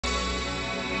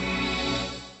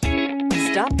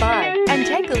Stop by and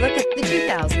take a look at the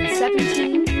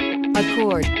 2017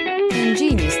 Accord.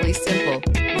 Ingeniously simple,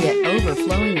 yet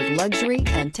overflowing with luxury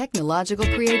and technological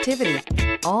creativity.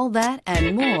 All that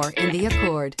and more in the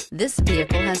Accord. This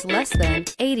vehicle has less than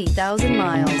 80,000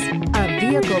 miles. A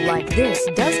vehicle like this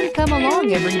doesn't come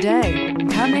along every day.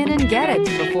 Come in and get it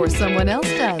before someone else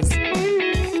does.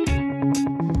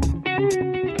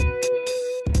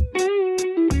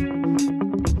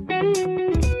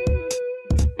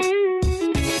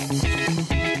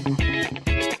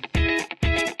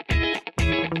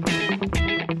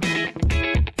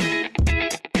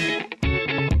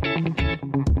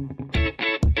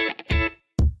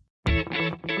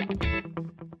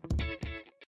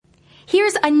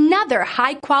 Here's another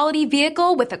high-quality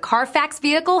vehicle with a Carfax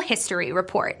Vehicle History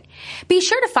Report. Be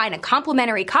sure to find a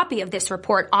complimentary copy of this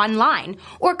report online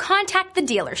or contact the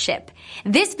dealership.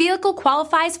 This vehicle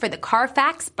qualifies for the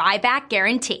Carfax Buyback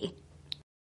Guarantee.